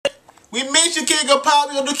We miss you, King of Pop.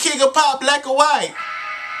 We gonna do King of Pop, black or white.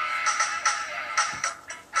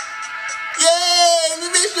 Yay! We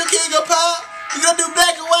miss you, King of Pop. We gonna do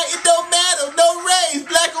black and white. It don't matter. No race.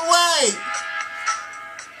 Black or white.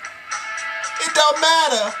 It don't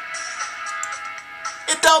matter.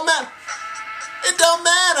 It don't matter. It don't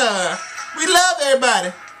matter. We love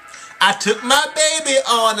everybody. I took my baby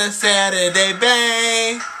on a Saturday,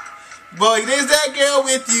 bang. Boy, there's that girl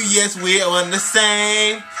with you. Yes, we're on the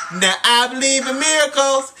same. Now I believe in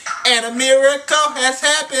miracles, and a miracle has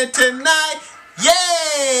happened tonight.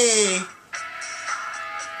 Yay!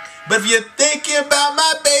 But if you're thinking about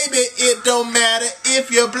my baby, it don't matter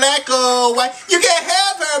if you're black or white. You can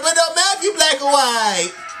have her, but it don't matter if you're black or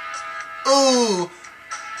white. Ooh.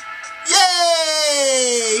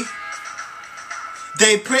 Yay!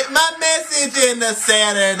 They print my message in the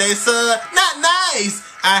Saturday Sun. Not nice.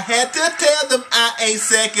 I had to tell them I ain't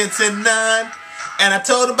second to none. And I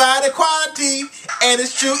told them about equality. And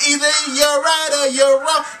it's true, either you're right or you're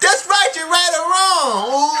wrong. That's right, you're right or wrong.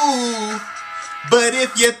 Ooh. But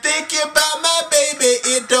if you're thinking about my baby,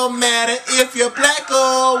 it don't matter if you're black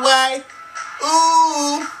or white.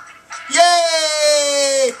 Ooh.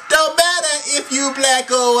 Yay! Don't matter if you black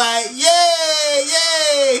or white. Yay!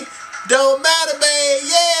 Yay! Don't matter, babe.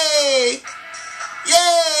 Yay!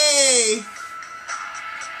 Yay!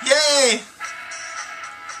 Yay!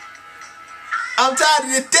 I'm tired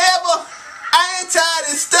of the devil. I ain't tired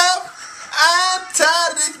of this stuff. I'm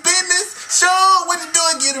tired of this business. Show what you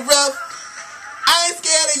doing, get it rough. I ain't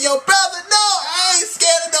scared of your brother. No, I ain't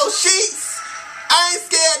scared of no sheets. I ain't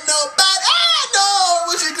scared of nobody. I know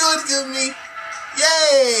what you doing to me.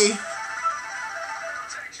 Yay!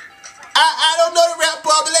 I don't know the rap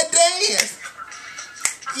part, but let's dance.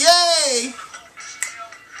 Yay!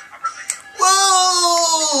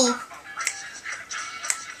 Woo!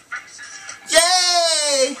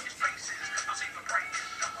 Yay!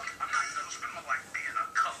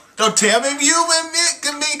 Don't tell me you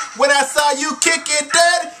and me when I saw you kicking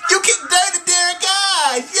dirty. You kicked dirty, Derek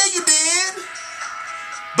guys. Yeah, you did.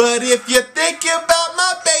 But if you're thinking about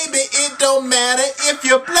my baby, it don't matter if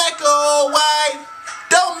you're black or white.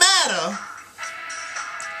 Don't matter.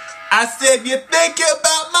 I said if you're thinking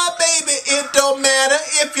about my baby, it don't matter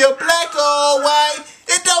if you're black or white.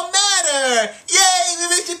 It don't matter. Yay, we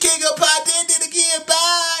miss you, King of Pop.